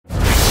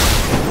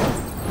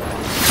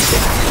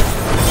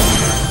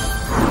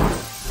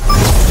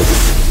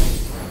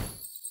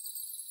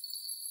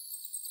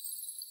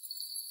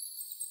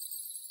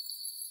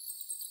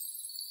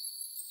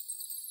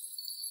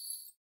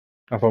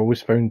I've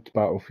always found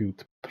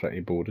Battlefield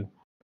pretty boring.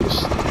 But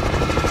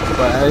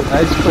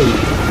it's quite.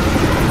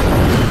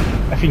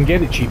 If you can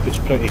get it cheap, it's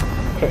pretty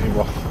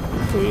worth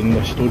playing.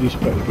 The story's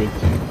pretty good.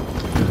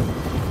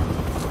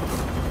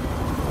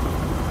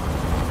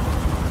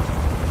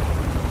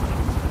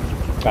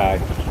 Aye.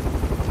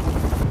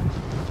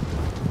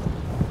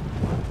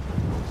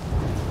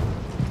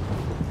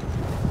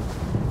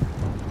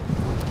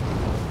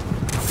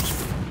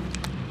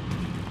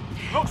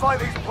 Looks like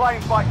these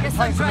planes might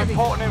contain some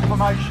important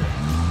information.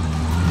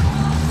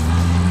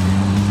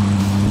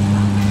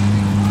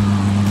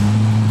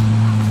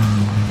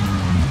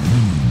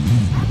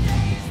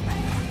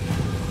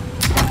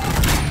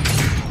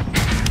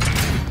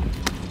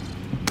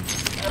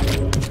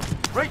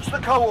 Reach the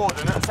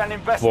coordinates and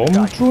investigate.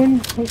 Bomb drone?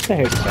 What the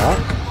heck's that?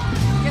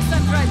 Yes,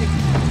 I'm driving.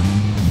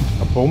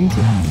 A bomb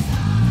drone?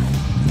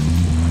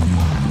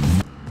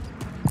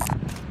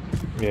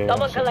 Yeah.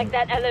 Someone collect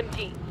that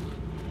LMG.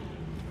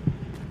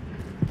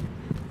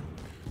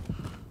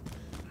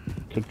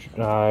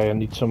 Aye, I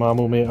need some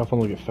ammo, mate. I've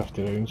only got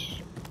 50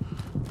 rounds.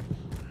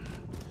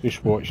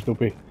 Just watch, there'll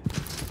be.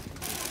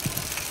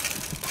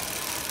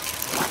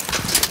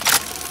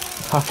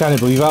 I can't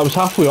believe it. I was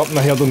halfway up and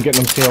I heard them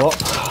getting them sail up.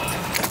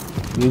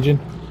 Raging.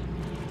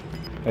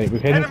 Right, we're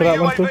heading for that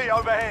one too.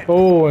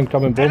 Oh,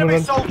 incoming bombing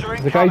run.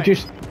 The guy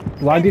just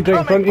landed right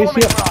in front of us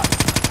here.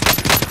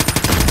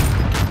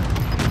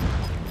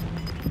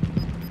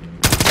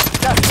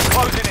 Gas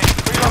closing in.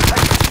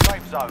 Relocating to the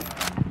safe zone.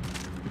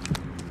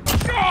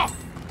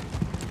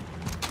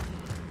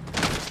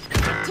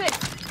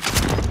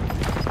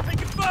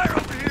 Taking fire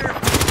over here.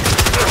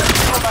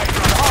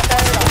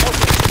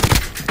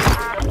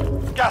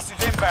 Gas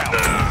is inbound.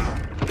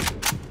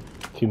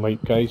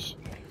 Teammate, guys.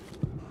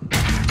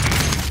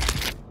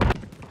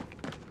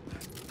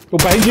 Go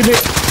behind you,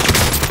 mate!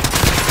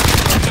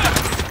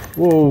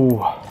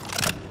 Whoa!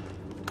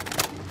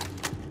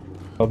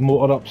 A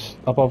motor ups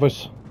above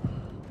us.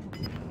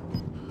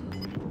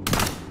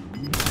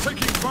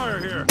 Taking fire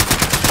here.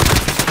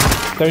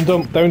 Downed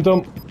him, downed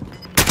him.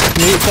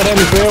 Mates are in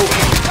as well.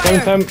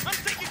 Downed him.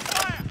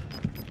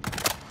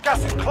 Gas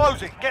is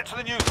closing. Get to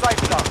the new safe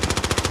zone.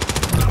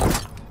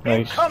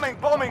 Nice. Incoming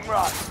bombing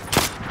run.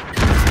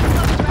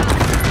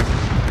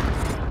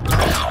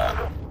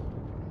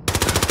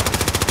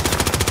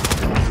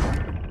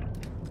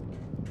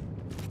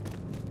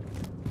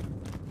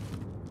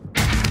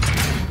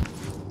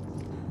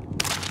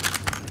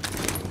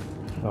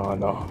 Oh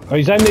no. Oh,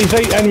 he's right in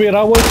where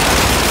I was.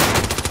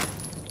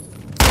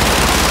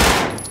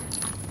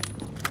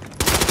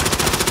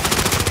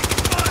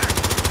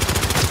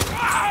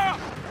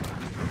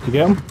 Did you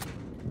get him?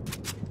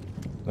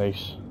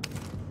 Nice.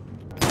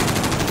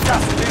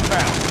 Gas is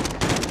inbound.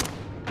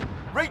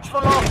 Reach the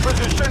last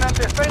position and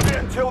defend it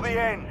until the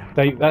end.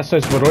 Right, that's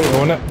us. We're right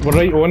on it. We're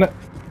right on it.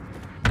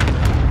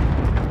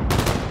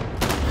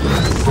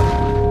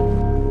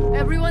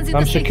 Everyone's in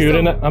I'm the safe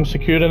securing zone. it. I'm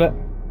securing it.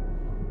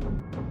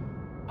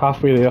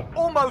 Halfway there.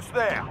 Almost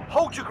there.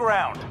 Hold your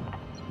ground.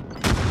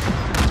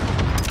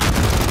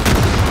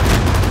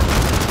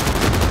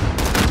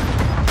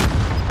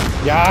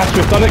 Yes,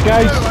 we've done it,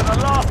 guys. You are the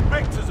last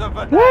victors of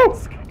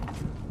Verdansk.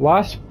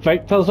 Last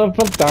victors of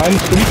Verdansk.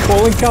 Free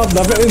calling card and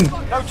everything.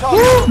 No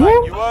target,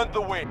 mate. You earned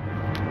the win.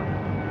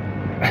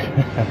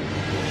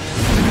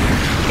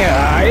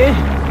 Aye.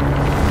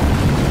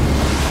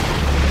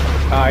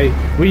 Aye.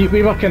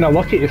 We were kind of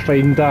lucky to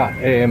find that.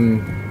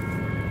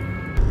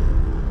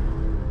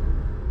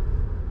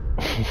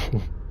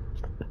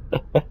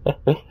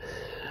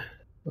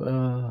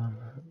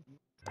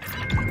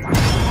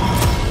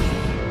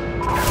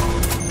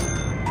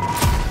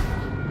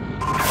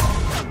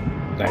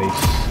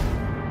 Nice.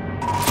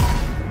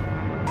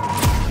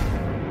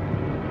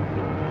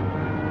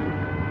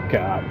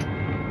 God.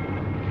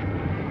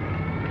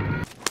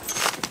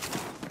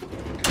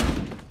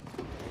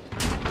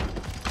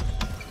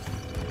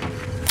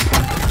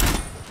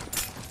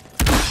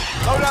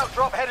 Loadout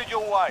drop headed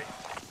your way.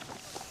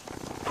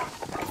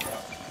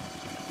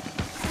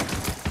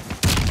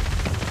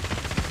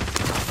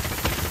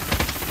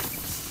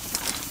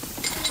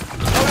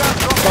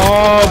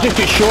 Oh, just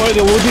get shot at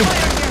the loading.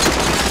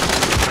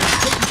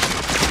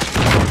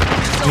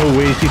 No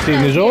way is he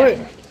taking his ult.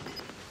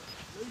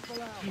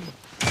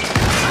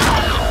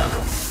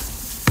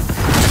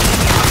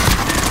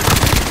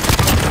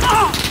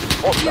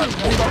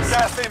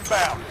 Gas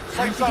inbound.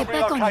 Safe zone Get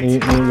back on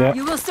relocated. Yeah.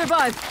 You will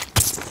survive.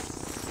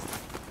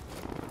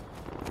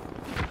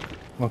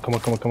 Come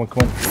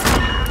on.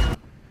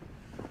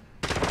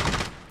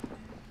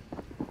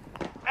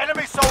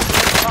 Enemy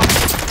soldiers incoming.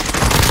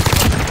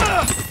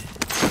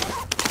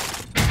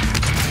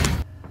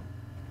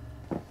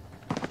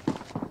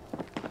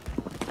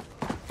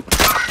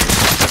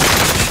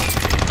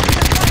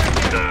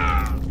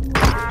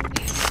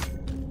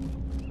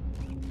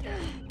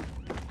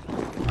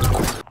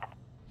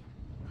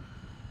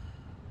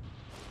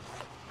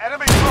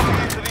 Enemy dropping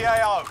into the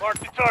AO. Mark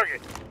the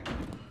target.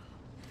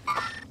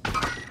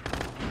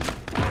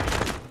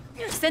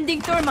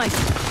 Sending thermite.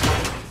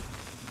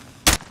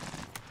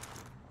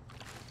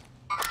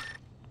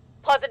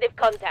 positive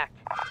contact.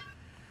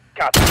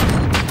 Got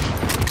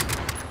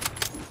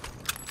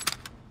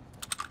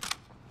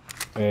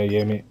it.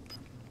 Yeah, mate.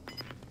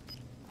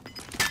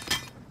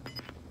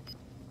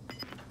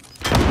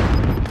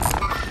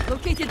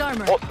 Located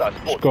armor.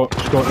 Scott,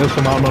 there's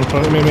some armour in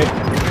front of me, mate.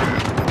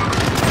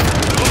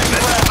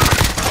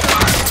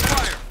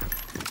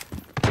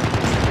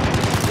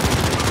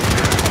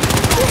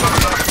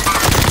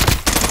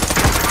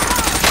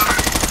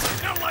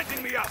 They're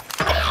lighting me up.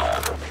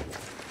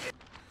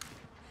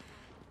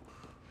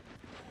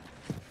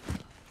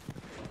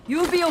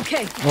 You'll be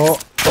okay. Oh,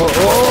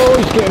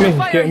 he's getting me,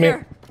 he's getting me.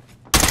 Here.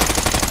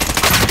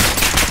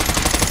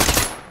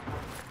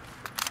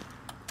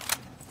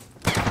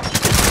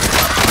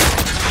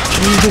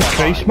 Jesus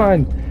Christ,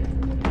 man.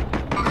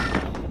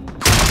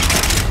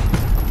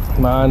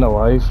 Man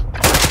alive.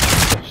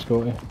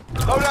 Scotty.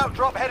 Loadout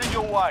drop headed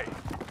your way.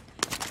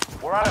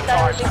 We're out of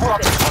time.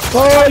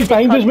 Oh, he's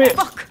behind us, mate.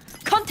 Fuck!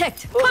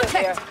 Contact! Moving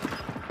Contact! here.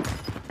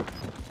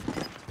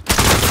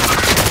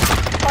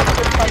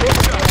 Positive contact.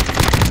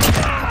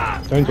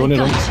 Down, on it,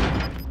 on.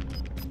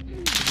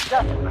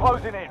 Gas is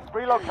closing in.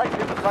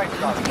 Relocating the safe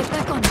zone. Get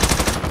back on.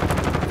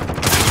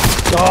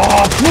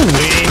 Oh, no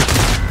way.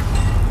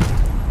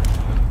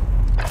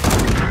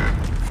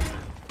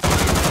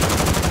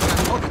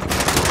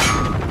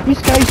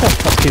 These guys are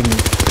fucking...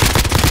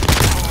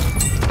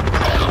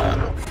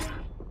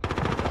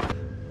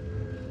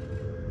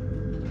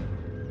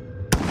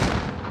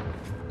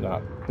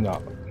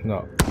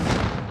 No.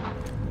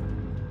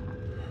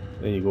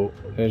 There you go.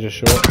 There's a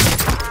shot.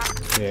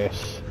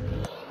 Yes.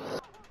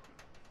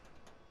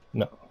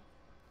 No.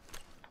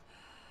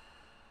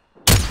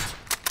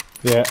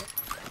 Yeah.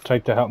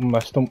 Tried to hit him,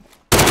 missed him.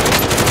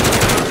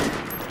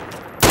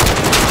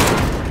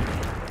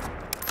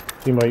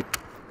 Team right.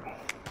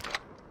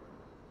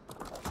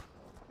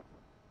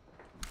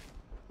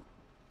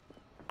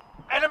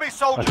 Enemy I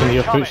soldier can hear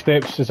incoming.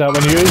 footsteps. Is that one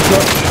of you?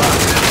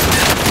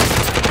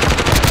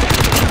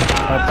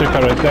 That took a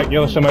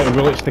ridiculous amount of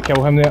bullets to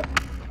kill him there.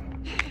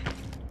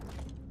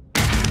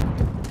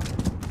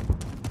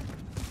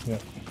 Yeah.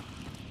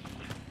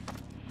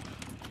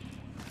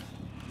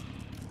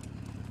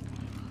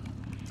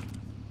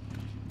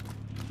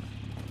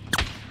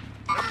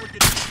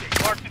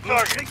 Mark the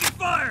target. Taking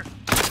fire.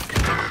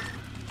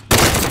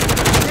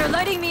 They're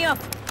lighting me up.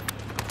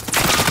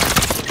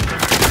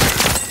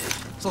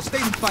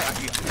 Sustaining fire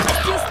here.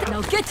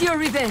 Now get your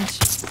revenge.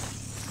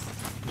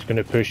 He's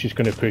gonna push, he's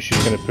gonna push,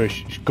 he's gonna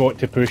push. He's got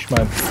to push,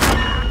 man.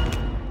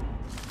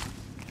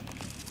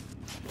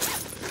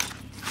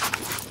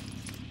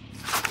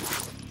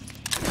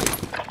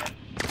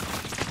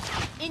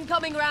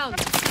 Incoming round.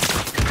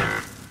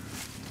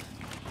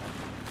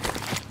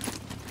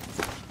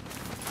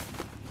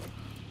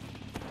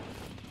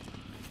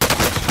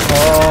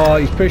 Oh,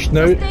 he's pushed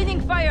now.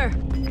 Sustaining fire.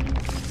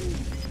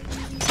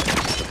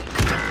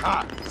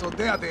 Ah, so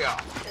there they are.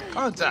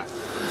 Contact.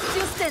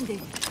 Still standing.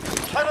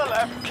 To the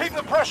left. Keep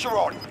the pressure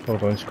on.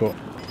 Hold on, Scott.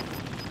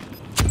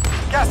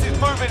 Gas is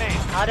moving in.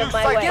 Out of New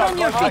my safe way. Get on zone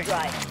your located. feet.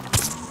 Right.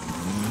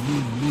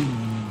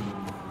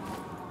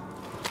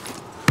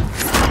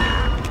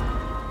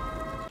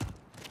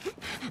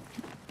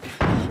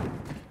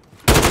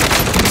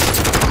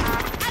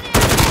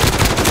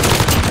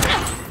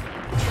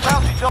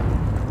 Bounty's up.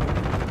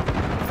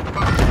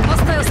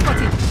 Hostile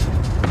spotted.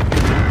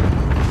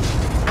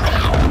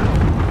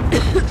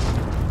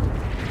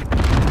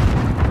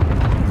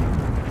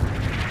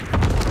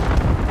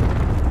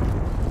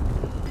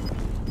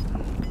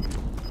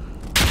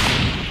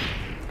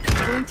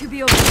 Going to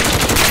be okay.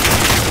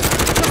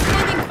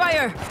 Sustaining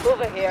fire.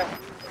 Over here.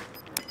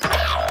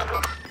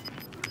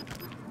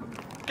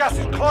 Gas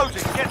is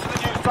closing. Get to the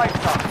new safe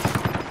zone.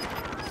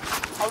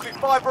 Only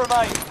 5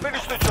 remain.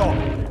 Finish the job.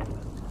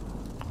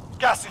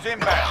 Gas is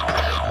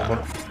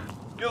inbound.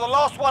 You're the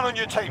last one on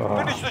your team.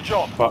 Finish the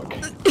job. Fuck.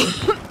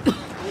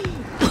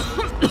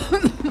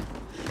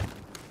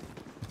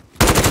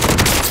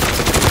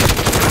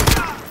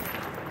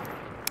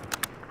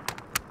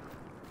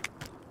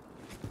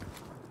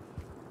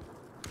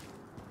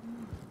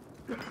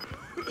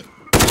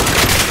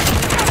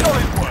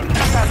 Solid work.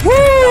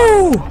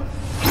 Woo!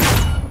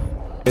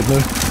 Good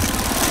now.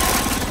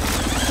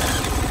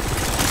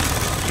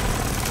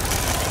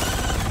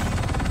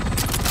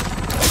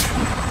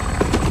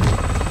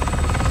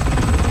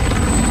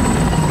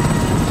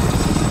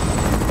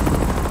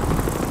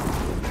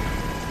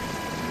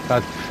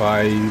 Had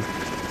 5,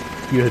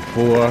 you had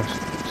 4,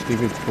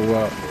 Steve had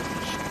 4,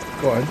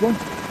 Scott had 1.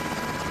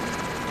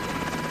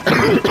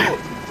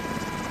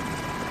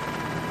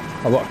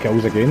 A lot of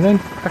kills again then,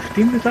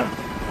 15 is that?